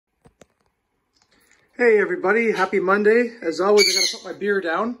Hey everybody, happy Monday. As always, I gotta put my beer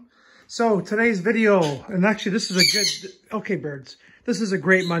down. So today's video, and actually this is a good, okay birds, this is a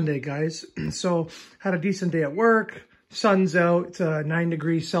great Monday, guys. So had a decent day at work, sun's out, 9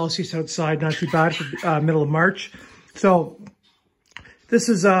 degrees Celsius outside, not too bad for middle of March. So this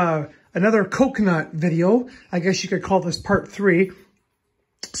is another coconut video. I guess you could call this part 3.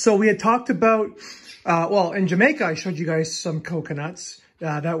 So we had talked about, well, in Jamaica, I showed you guys some coconuts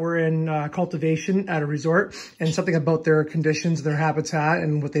that were in cultivation at a resort, and something about their conditions, their habitat,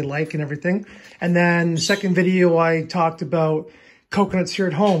 and what they like and everything. And then the second video, I talked about coconuts here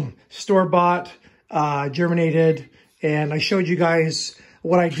at home, store-bought, germinated, and I showed you guys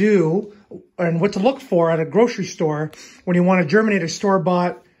what I do and what to look for at a grocery store when you want to germinate a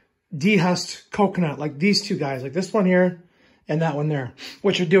store-bought dehusked coconut, like these two guys, like this one here and that one there,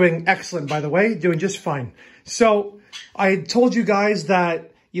 which are doing excellent, by the way, doing just fine. So I told you guys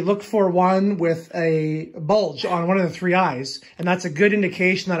that you look for one with a bulge on one of the 3 eyes, and that's a good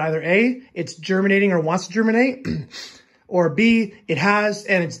indication that either A, it's germinating or wants to germinate, or B, it has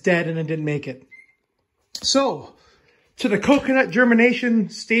and it's dead and it didn't make it. So, to the coconut germination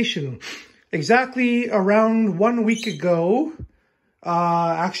station, exactly around 1 week ago,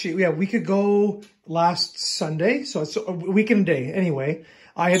 actually, yeah, a week ago last Sunday, so it's a week and a day anyway,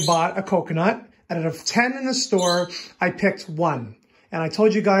 I had bought a coconut. And out of 10 in the store, I picked 1. And I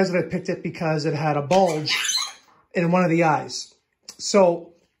told you guys that I picked it because it had a bulge in one of the eyes.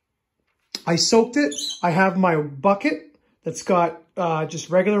 So I soaked it. I have my bucket that's got just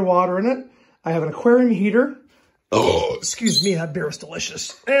regular water in it. I have an aquarium heater. Oh, excuse me, that beer is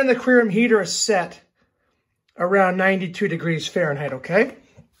delicious. And the aquarium heater is set around 92 degrees Fahrenheit, okay?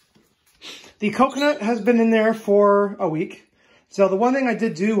 The coconut has been in there for a week. So the one thing I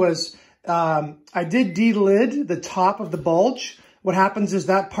did do was I did de-lid the top of the bulge. What happens is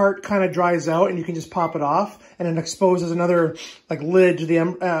that part kind of dries out and you can just pop it off, and it exposes another like lid to the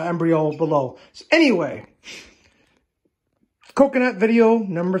embryo below. So anyway, coconut video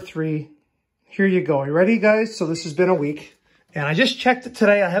number 3. Here you go. You ready, guys? So this has been a week and I just checked it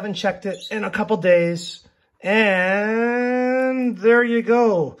today. I haven't checked it in a couple days, and there you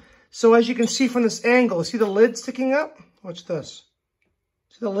go. So as you can see from this angle, see the lid sticking up? Watch this.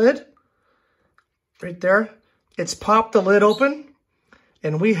 See the lid? Right there. It's popped the lid open,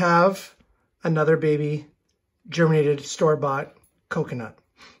 and we have another baby germinated store-bought coconut.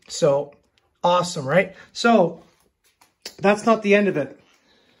 So awesome, right? So that's not the end of it.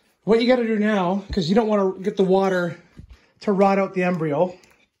 What you got to do now, because you don't want to get the water to rot out the embryo,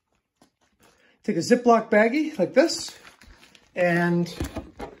 take a Ziploc baggie like this and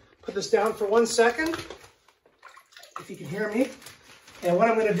put this down for 1 second, if you can hear me. And what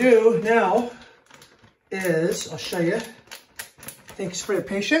I'm going to do now is, I'll show you. Thanks for your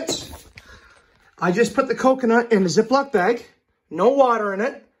patience. I just put the coconut in a Ziploc bag, no water in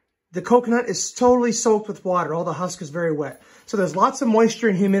it. The coconut is totally soaked with water. All the husk is very wet. So there's lots of moisture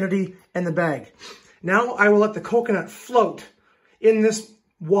and humidity in the bag. Now I will let the coconut float in this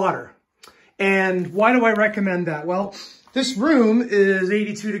water. And why do I recommend that? Well, this room is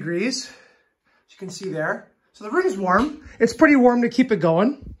 82 degrees, as you can see there. So the room is warm. It's pretty warm to keep it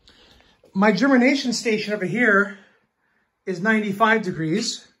going. My germination station over here is 95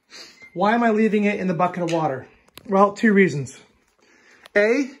 degrees. Why am I leaving it in the bucket of water? Well, 2 reasons.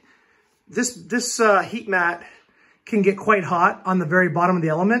 A, this heat mat can get quite hot on the very bottom of the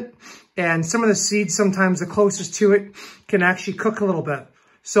element, and some of the seeds, sometimes the closest to it, can actually cook a little bit.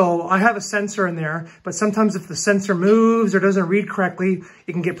 So I have a sensor in there, but sometimes if the sensor moves or doesn't read correctly,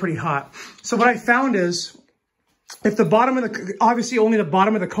 it can get pretty hot. So what I found is, if the bottom of the, obviously only the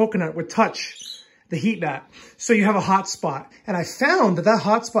bottom of the coconut would touch the heat mat, so you have a hot spot. And I found that that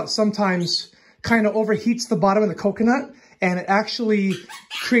hot spot sometimes kind of overheats the bottom of the coconut, and it actually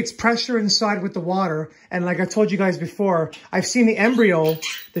creates pressure inside with the water. And like I told you guys before, I've seen the embryo,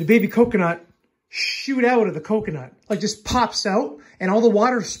 the baby coconut, shoot out of the coconut, like just pops out and all the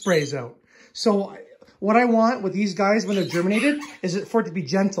water sprays out. So what I want with these guys when they're germinated is for it to be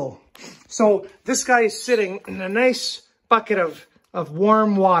gentle. So this guy is sitting in a nice bucket of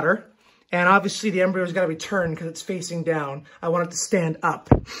warm water, and obviously the embryo's got to be turned because it's facing down. I want it to stand up.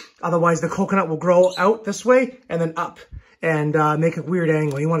 Otherwise the coconut will grow out this way and then up and make a weird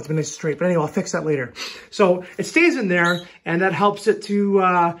angle. You want it to be nice and straight. But anyway, I'll fix that later. So it stays in there, and that helps it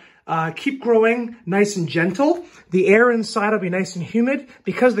to keep growing nice and gentle. The air inside will be nice and humid.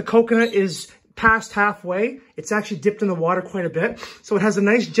 Because the coconut is past halfway, it's actually dipped in the water quite a bit. So it has a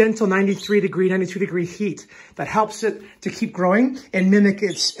nice gentle 92 degree heat that helps it to keep growing and mimic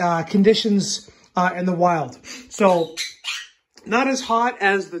its conditions in the wild. So not as hot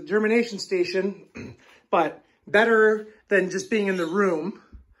as the germination station, but better than just being in the room.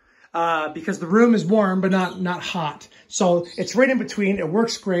 Because the room is warm, but not hot. So it's right in between. It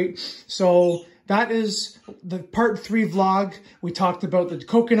works great. So that is the part 3 vlog. We talked about the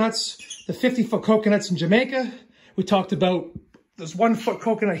coconuts, the 50-foot coconuts in Jamaica. We talked about this 1-foot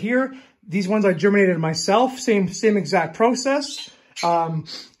coconut here. These ones I germinated myself. Same exact process. And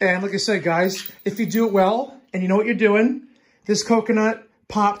like I said, guys, if you do it well and you know what you're doing, this coconut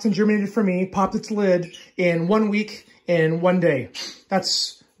popped and germinated for me, popped its lid in 1 week and 1 day.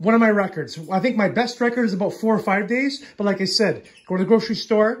 That's one of my records. I think my best record is about 4 or 5 days. But like I said, go to the grocery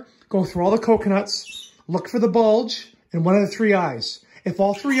store, go through all the coconuts, look for the bulge in one of the 3 eyes. If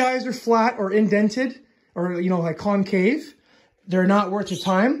all 3 eyes are flat or indented or, you know, like concave, they're not worth your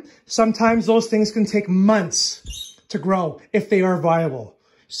time. Sometimes those things can take months to grow if they are viable.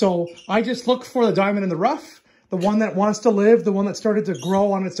 So I just look for the diamond in the rough, the one that wants to live, the one that started to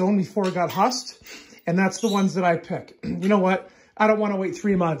grow on its own before it got husked. And that's the ones that I pick. You know what? I don't want to wait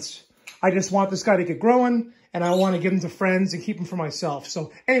 3 months. I just want this guy to get growing, and I want to give him to friends and keep him for myself.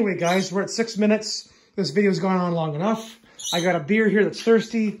 So anyway, guys, we're at 6 minutes. This video's gone on long enough. I got a beer here that's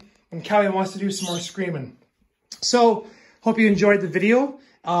thirsty, and Callie wants to do some more screaming. So hope you enjoyed the video,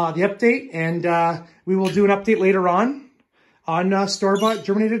 the update, and we will do an update later on store-bought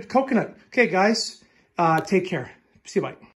germinated coconut. Okay, guys, take care. See you, bye.